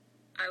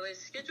was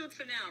scheduled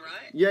for now,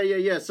 right?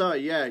 Yeah. So,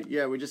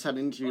 yeah. We just had an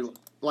interview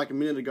like a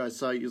minute ago,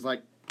 so he was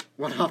like,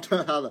 one after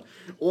another.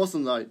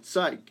 Awesome, though.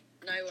 So,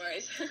 no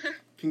worries.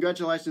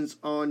 congratulations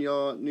on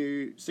your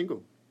new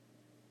single.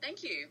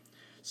 Thank you.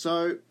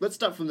 So, let's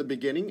start from the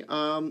beginning.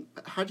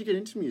 How'd you get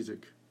into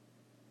music?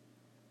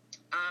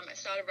 I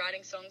started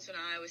writing songs when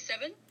I was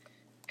 7,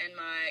 and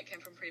I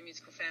came from a pretty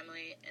musical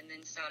family, and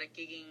then started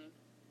gigging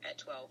at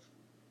 12.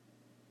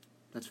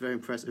 That's very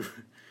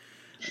impressive.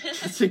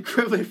 That's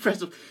incredibly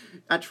impressive.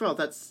 At 12,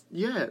 that's...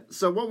 Yeah.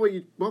 So what were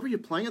you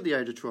playing at the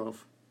age of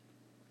 12?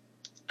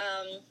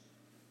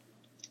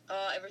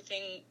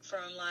 Everything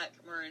from, like,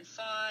 Maroon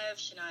 5,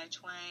 Shania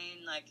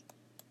Twain, like,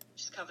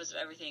 just covers of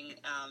everything,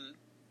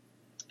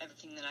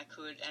 everything that I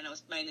could. And I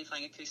was mainly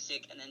playing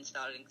acoustic and then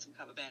started in some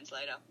cover bands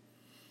later.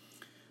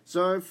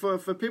 So for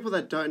people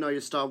that don't know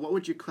your style, what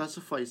would you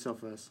classify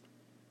yourself as?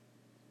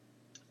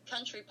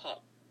 Country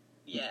pop.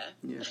 Yeah.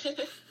 Yeah.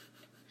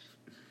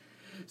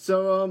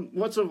 So,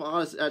 what sort of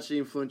artists actually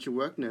influence your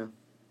work now?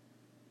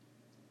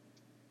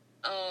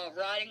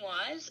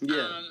 Writing-wise,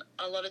 yeah.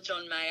 A lot of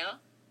John Mayer.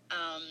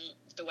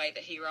 The way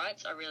that he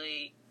writes, I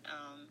really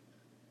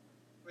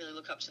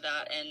look up to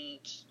that. And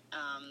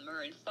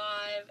Maroon 5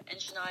 and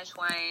Shania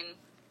Twain.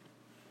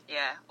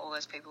 Yeah, all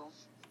those people.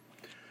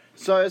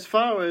 So, as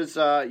far as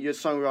your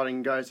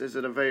songwriting goes, is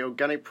it a very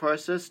organic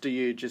process? Do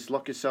you just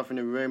lock yourself in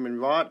a room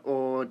and write,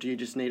 or do you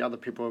just need other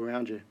people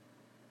around you?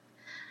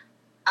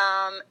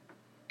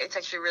 It's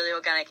actually really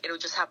organic. It'll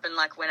just happen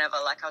like whenever.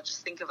 Like I'll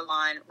just think of a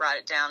line, write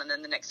it down, and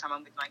then the next time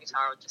I'm with my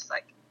guitar, I'll just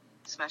like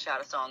smash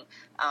out a song.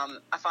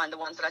 I find the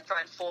ones that I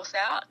try and force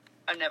out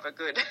are never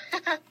good.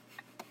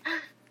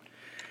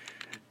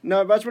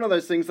 No, but it's one of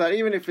those things that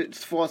even if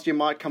it's forced, you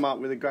might come up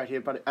with a great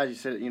hit. But as you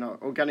said,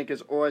 organic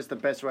is always the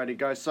best way to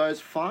go. So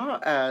as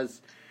far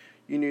as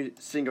your new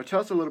single, tell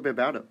us a little bit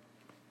about it.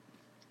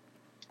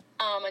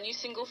 My new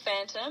single,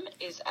 Phantom,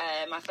 is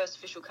my first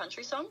official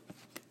country song.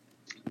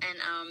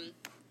 And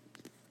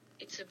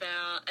it's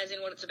about, as in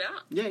what it's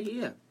about? Yeah.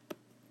 Yeah,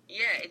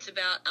 it's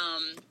about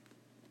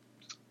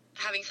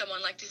having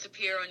someone like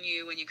disappear on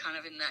you when you're kind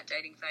of in that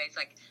dating phase,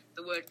 like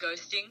the word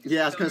ghosting.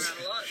 Yeah, I was going going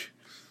around a lot.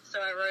 So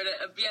I wrote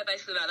it,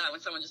 basically about that, when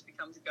someone just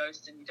becomes a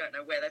ghost and you don't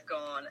know where they've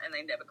gone and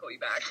they never call you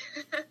back.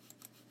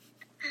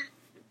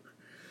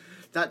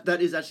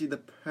 That is actually the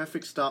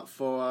perfect start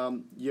for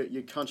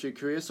your country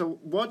career. So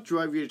what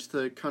drove you to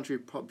the country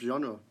pop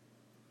genre?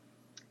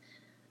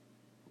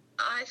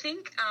 I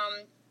think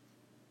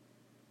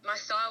my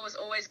style was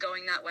always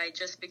going that way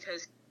just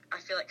because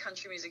I feel like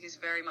country music is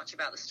very much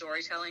about the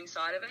storytelling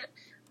side of it.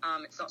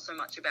 It's not so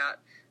much about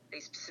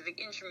these specific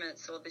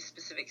instruments or this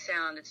specific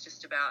sound. It's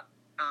just about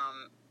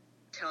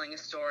telling a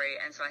story.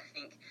 And so I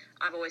think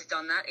I've always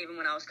done that, even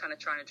when I was kind of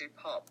trying to do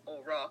pop or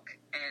rock.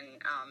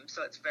 And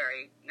so it's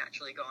very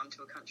naturally gone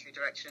to a country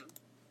direction.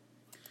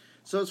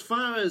 So as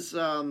far as,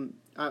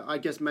 I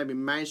guess maybe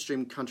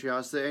mainstream country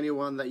artists, is there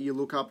anyone that you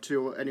look up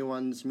to or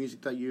anyone's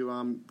music that you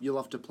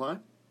love to play?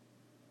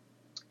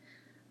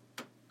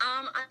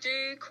 I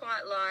do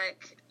quite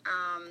like,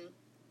 I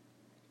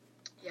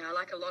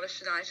like a lot of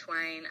Shania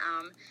Twain,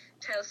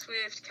 Taylor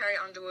Swift, Carrie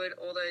Underwood,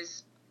 all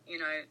those,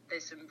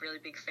 there's some really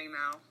big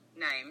female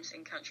names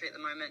in country at the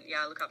moment.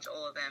 Yeah, I look up to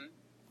all of them.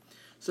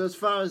 So as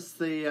far as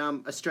the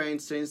Australian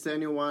scene, is there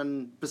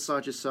anyone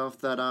besides yourself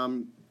that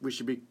we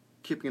should be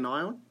keeping an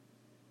eye on?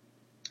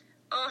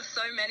 Oh,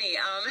 so many.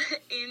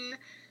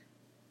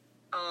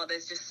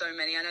 There's just so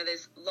many. I know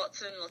there's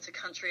lots and lots of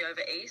country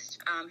over east.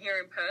 Here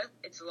in Perth,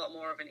 it's a lot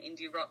more of an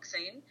indie rock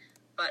scene,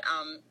 but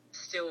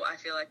still, I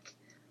feel like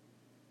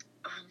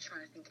I'm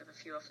trying to think of a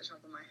few off the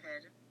top of my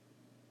head.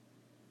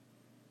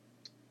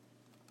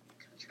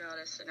 Country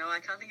artists. No, I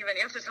can't think of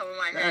any off the top of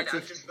my head.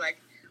 I'm just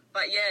like,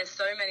 but yeah,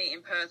 so many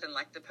in Perth, and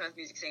like the Perth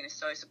music scene is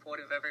so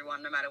supportive of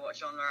everyone, no matter what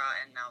genre.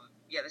 And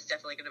there's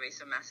definitely going to be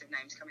some massive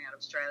names coming out of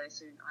Australia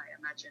soon, I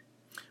imagine.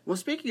 Well,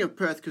 speaking of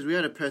Perth, because we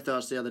had a Perth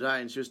artist the other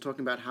day, and she was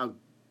talking about how,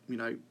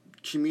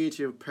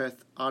 community of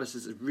Perth artists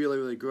is really,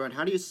 really growing.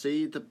 How do you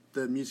see the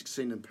music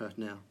scene in Perth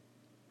now?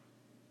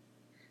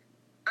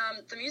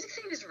 The music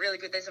scene is really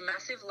good. There's a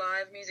massive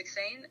live music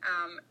scene,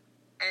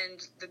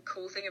 and the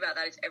cool thing about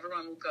that is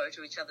everyone will go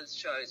to each other's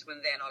shows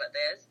when they're not at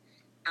theirs,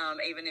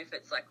 even if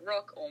it's like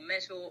rock or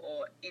metal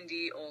or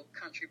indie or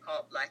country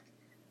pop.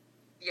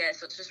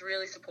 So it's just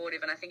really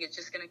supportive, and I think it's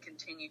just going to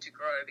continue to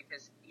grow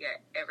because,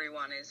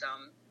 everyone is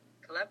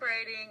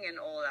collaborating and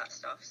all of that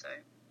stuff, so...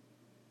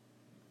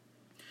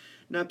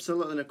 No,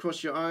 absolutely. And of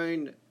course, your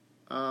own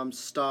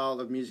style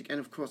of music. And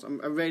of course,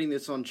 I'm reading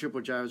this on Triple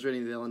J. I was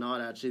reading the other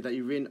night, actually, that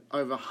you've written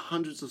over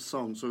hundreds of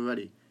songs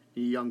already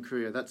in your young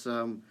career. That's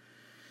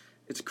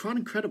it's quite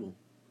incredible.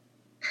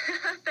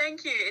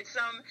 Thank you.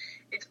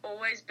 It's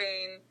always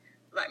been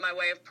like my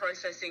way of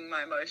processing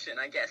my emotion,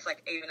 I guess,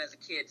 like even as a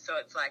kid. So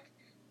it's like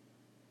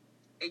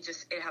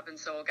it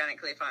happens so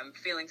organically. If I'm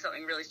feeling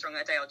something really strong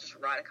that day, I'll just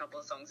write a couple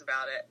of songs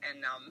about it,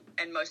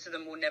 and most of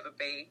them will never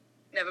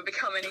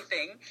become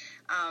anything.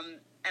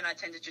 And I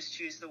tend to just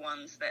choose the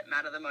ones that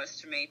matter the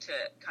most to me to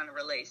kind of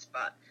release.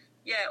 But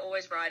yeah,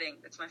 always writing.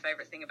 That's my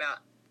favorite thing about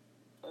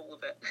all of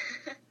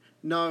bit.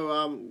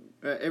 No,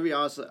 every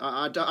artist,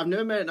 I've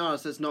never met an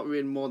artist that's not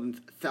written more than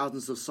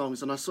thousands of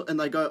songs, and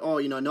they go, oh,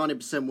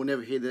 90% will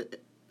never hear the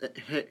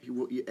hit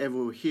you ever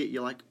will hit.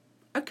 You're like,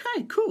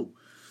 okay, cool.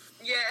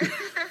 Yeah,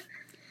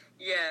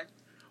 yeah.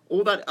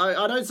 All that,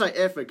 I don't say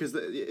effort, because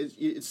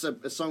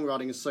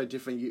songwriting is so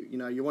different.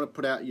 You want to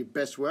put out your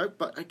best work,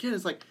 but again,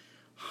 it's like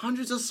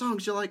hundreds of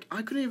songs. You're like,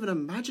 I couldn't even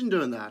imagine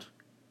doing that.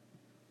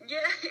 Yeah,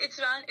 it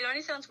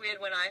only sounds weird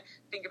when I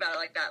think about it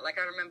like that. Like,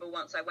 I remember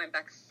once I went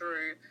back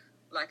through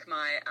like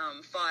my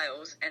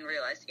files and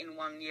realised in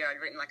 1 year I'd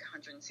written like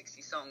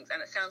 160 songs,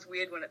 and it sounds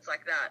weird when it's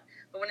like that,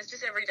 but when it's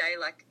just every day,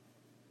 like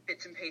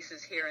bits and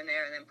pieces here and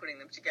there and then putting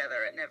them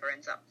together, it never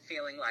ends up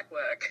feeling like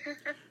work.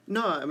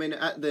 No, I mean,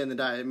 at the end of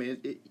the day, I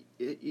mean,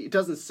 it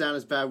doesn't sound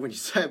as bad when you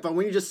say it, but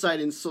when you just say it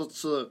in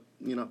sorts of,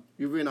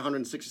 you've written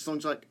 160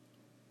 songs, like,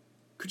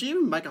 could you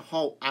even make a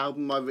whole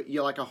album over,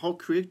 like a whole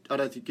career? I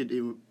don't think you'd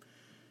even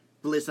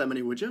release that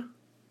many, would you?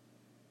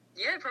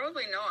 Yeah,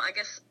 probably not. I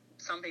guess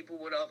some people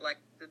would have, like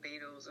the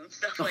Beatles and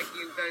stuff. Like,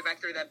 you go back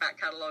through their back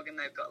catalogue and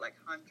they've got like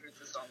hundreds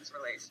of songs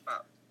released.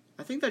 But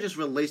I think they just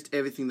released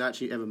everything they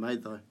actually ever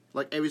made, though.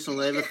 Like, every song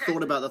they ever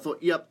thought about, they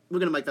thought, yep, we're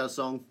going to make that a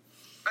song.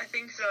 I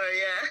think so,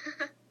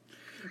 yeah.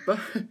 But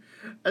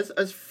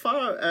as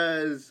far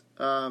as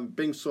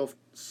being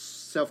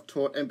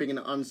self-taught and being an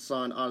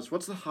unsigned artist,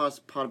 what's the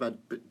hardest part about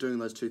doing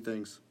those two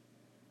things?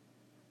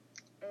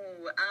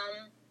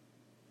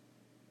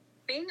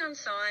 Being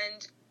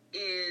unsigned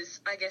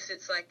is, I guess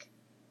it's like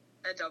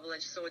a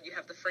double-edged sword. You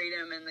have the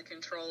freedom and the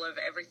control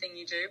over everything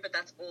you do, but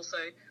that's also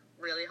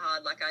really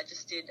hard. Like, I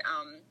just did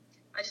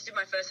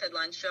my first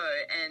headline show,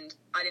 and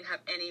I didn't have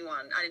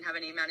anyone. I didn't have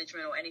any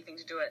management or anything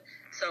to do it.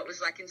 So it was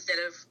like, instead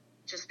of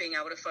just being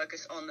able to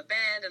focus on the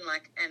band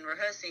and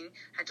rehearsing,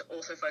 had to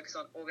also focus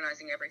on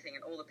organising everything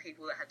and all the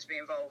people that had to be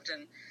involved.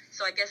 And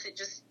so I guess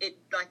it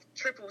like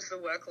triples the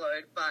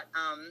workload. But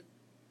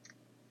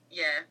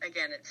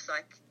again, it's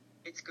like,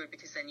 it's good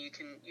because then you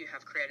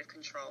have creative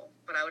control.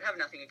 But I would have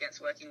nothing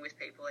against working with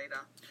people either.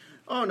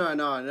 Oh, no.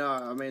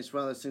 I mean, it's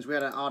one of those things. We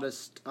had an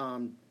artist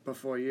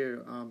before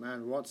you,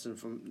 Aaron Watson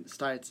from the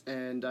States,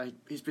 and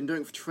he's been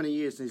doing it for 20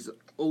 years, and he's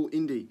all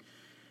indie.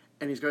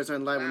 And he's got his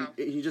own label,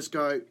 and you just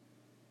go,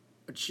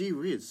 gee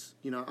whiz,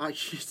 and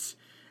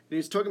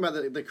he's talking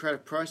about the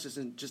creative process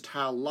and just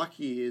how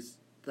lucky he is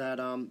that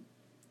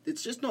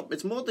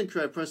it's more than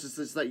creative process,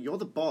 it's that you're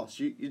the boss.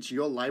 It's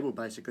your label,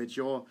 basically.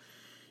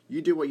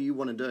 You do what you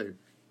want to do.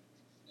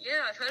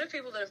 Yeah, I've heard of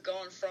people that have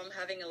gone from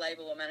having a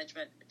label or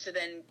management to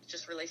then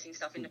just releasing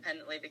stuff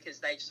independently because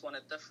they just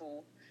wanted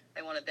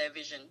they wanted their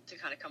vision to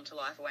kind of come to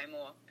life way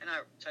more, and I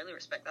totally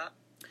respect that.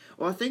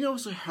 Well, I think it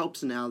also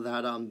helps now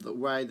that the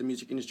way the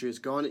music industry has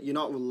gone, you're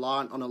not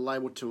reliant on a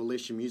label to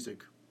release your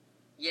music.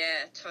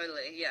 Yeah,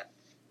 totally,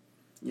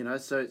 yeah.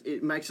 So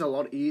it makes it a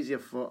lot easier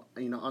for,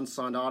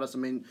 unsigned artists. I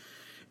mean,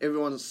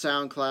 everyone's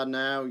SoundCloud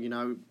now,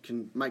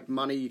 can make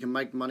money. You can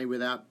make money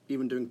without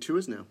even doing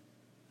tours now.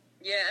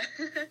 Yeah.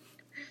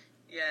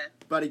 Yeah.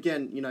 But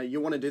again,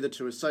 you want to do the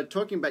tours. So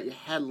talking about your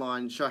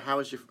headline show, how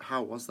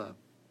was that?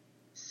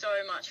 So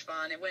much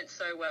fun. It went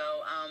so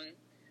well.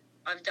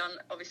 I've done,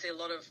 obviously, a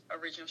lot of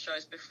original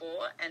shows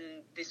before,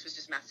 and this was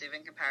just massive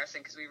in comparison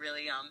because we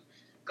really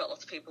got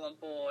lots of people on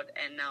board.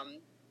 And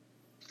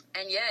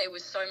yeah, it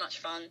was so much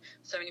fun.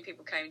 So many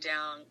people came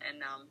down,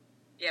 and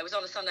it was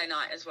on a Sunday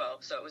night as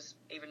well, so it was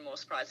even more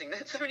surprising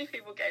that so many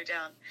people came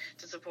down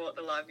to support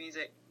the live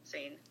music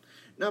scene.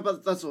 No,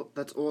 but that's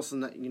awesome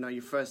that,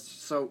 you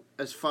first... So,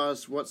 as far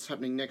as what's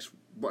happening next,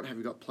 what have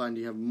you got planned?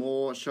 Do you have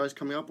more shows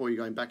coming up, or are you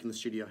going back in the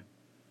studio?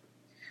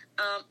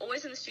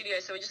 Always in the studio,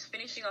 so we're just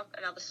finishing up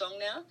another song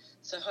now,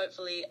 so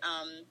hopefully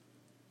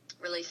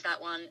release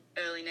that one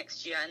early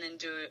next year and then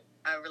do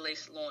a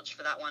release launch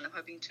for that one. I'm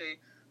hoping to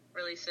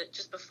release it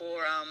just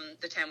before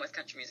the Tamworth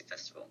Country Music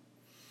Festival.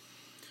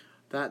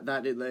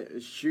 That is a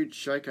huge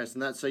showcase,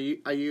 and that. So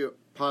are you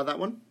part of that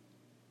one?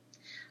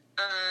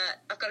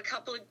 I've got a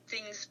couple of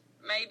things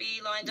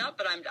maybe lined up,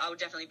 but I'll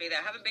definitely be there.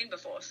 I haven't been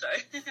before, so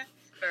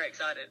very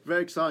excited.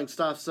 Very exciting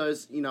stuff. So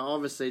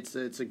obviously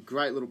it's a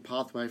great little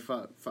pathway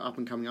for up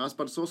and coming artists,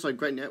 but it's also a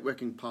great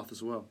networking path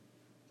as well.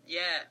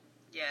 Yeah,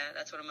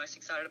 that's what I'm most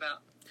excited about.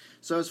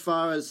 So as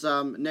far as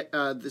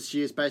this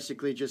year's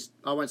basically just,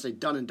 I won't say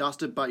done and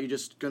dusted, but you're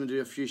just going to do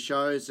a few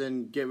shows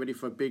and get ready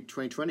for a big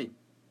 2020.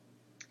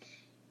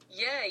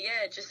 Yeah,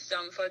 just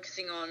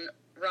focusing on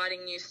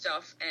writing new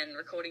stuff and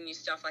recording new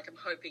stuff. Like, I'm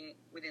hoping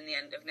within the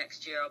end of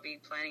next year I'll be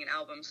planning an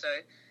album, so,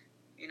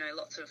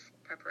 lots of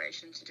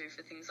preparation to do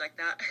for things like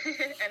that,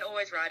 and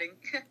always writing.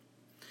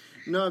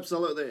 No,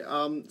 absolutely.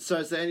 So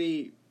is there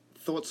any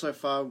thoughts so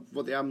far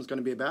what the album's going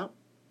to be about?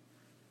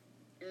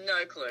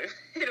 No clue.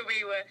 It'll be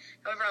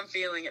however I'm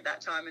feeling at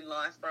that time in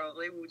life,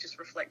 probably. We'll just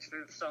reflect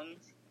through the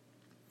songs.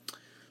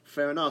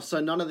 Fair enough. So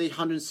none of the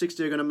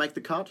 160 are going to make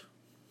the cut?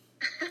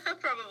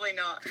 Probably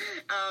not.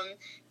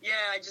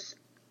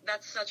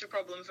 That's such a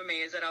problem for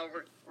me, is that I'll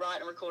write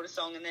and record a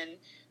song, and then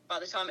by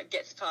the time it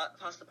gets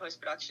past the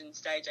post-production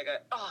stage, I go,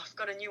 I've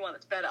got a new one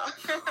that's better.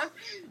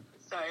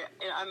 So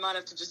I might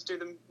have to just do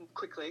them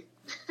quickly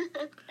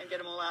and get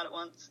out at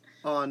once.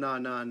 Oh no!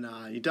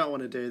 You don't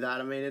want to do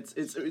that. I mean, it's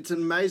an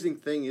amazing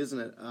thing, isn't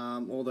it?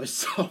 All those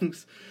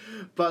songs,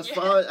 but as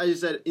far as you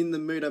said, In the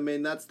Mood. I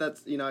mean, that's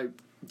you know.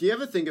 Do you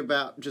ever think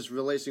about just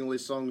releasing all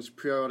these songs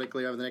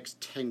periodically over the next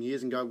 10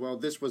 years and go, well,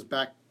 this was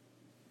back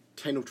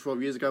 10 or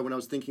 12 years ago when I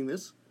was thinking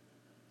this?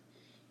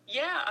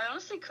 Yeah, I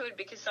honestly could,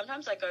 because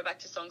sometimes I go back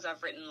to songs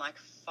I've written like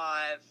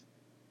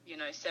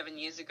 7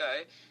 years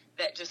ago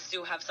that just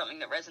still have something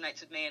that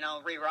resonates with me, and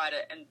I'll rewrite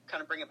it and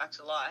kind of bring it back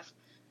to life.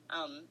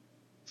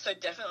 So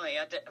definitely,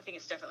 I think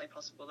it's definitely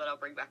possible that I'll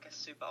bring back a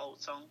super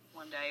old song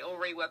one day, or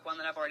rework one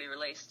that I've already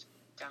released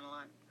down the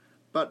line.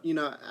 But, you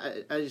know,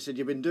 as you said,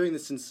 you've been doing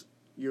this since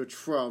you were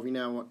 12, you're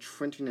now,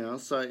 20 now?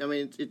 So, I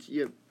mean,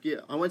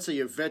 I won't say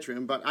you're a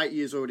veteran, but 8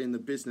 years already in the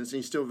business, and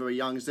you're still very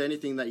young. Is there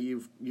anything that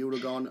you would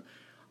have gone,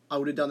 I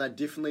would have done that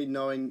differently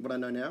knowing what I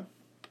know now?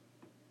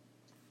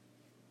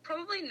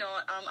 Probably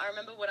not. I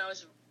remember when I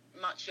was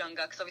much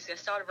younger, because obviously I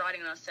started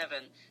writing when I was 7,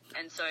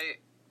 and so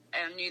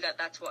I knew that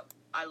that's what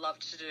I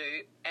loved to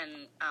do,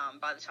 and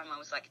by the time I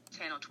was like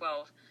 10 or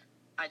 12,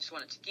 I just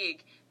wanted to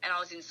gig, and I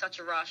was in such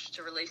a rush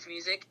to release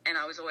music, and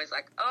I was always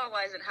like, oh,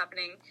 why isn't it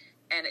happening?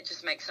 And it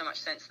just makes so much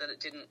sense that it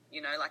didn't,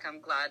 like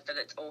I'm glad that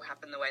it's all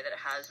happened the way that it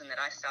has, and that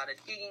I started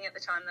gigging at the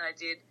time that I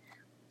did.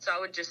 So I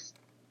would just,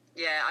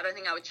 I don't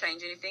think I would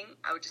change anything.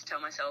 I would just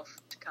tell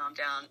myself to calm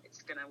down.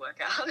 It's going to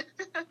work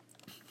out.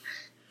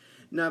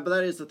 No, but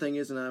that is the thing,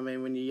 isn't it? I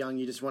mean, when you're young,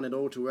 you just want it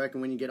all to work,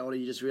 and when you get older,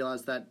 you just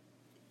realise that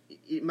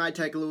it may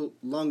take a little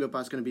longer, but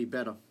it's going to be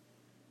better.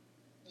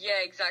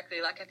 Yeah, exactly.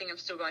 Like, I think I'm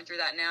still going through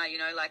that now,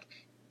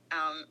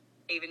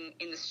 even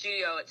in the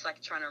studio, it's like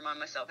trying to remind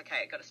myself, okay,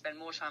 I've got to spend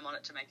more time on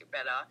it to make it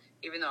better,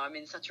 even though I'm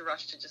in such a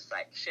rush to just,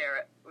 share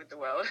it with the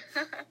world.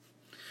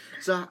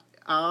 So,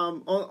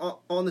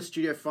 on the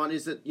studio front,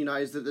 is it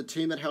the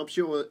team that helps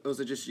you, or is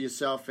it just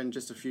yourself and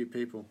just a few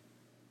people?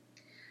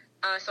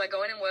 So I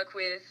go in and work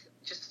with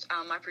just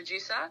my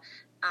producer,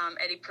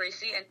 Eddie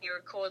Parisi, and he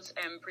records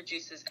and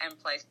produces and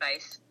plays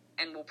bass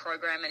and will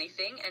program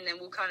anything, and then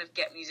we'll kind of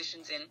get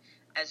musicians in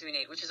as we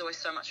need, which is always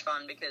so much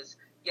fun because,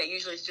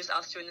 usually it's just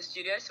us two in the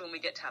studio, so when we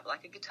get to have,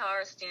 a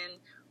guitarist in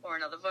or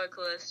another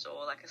vocalist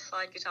or, a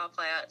slide guitar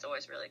player, it's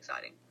always really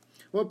exciting.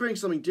 Well, it brings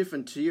something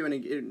different to you, and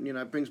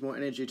it brings more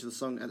energy to the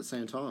song at the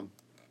same time.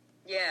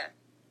 Yeah.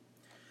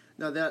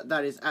 No,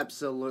 that is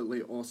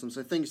absolutely awesome.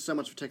 So thank you so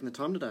much for taking the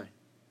time today.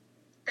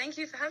 Thank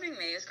you for having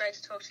me. It was great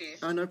to talk to you.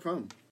 Oh, no problem.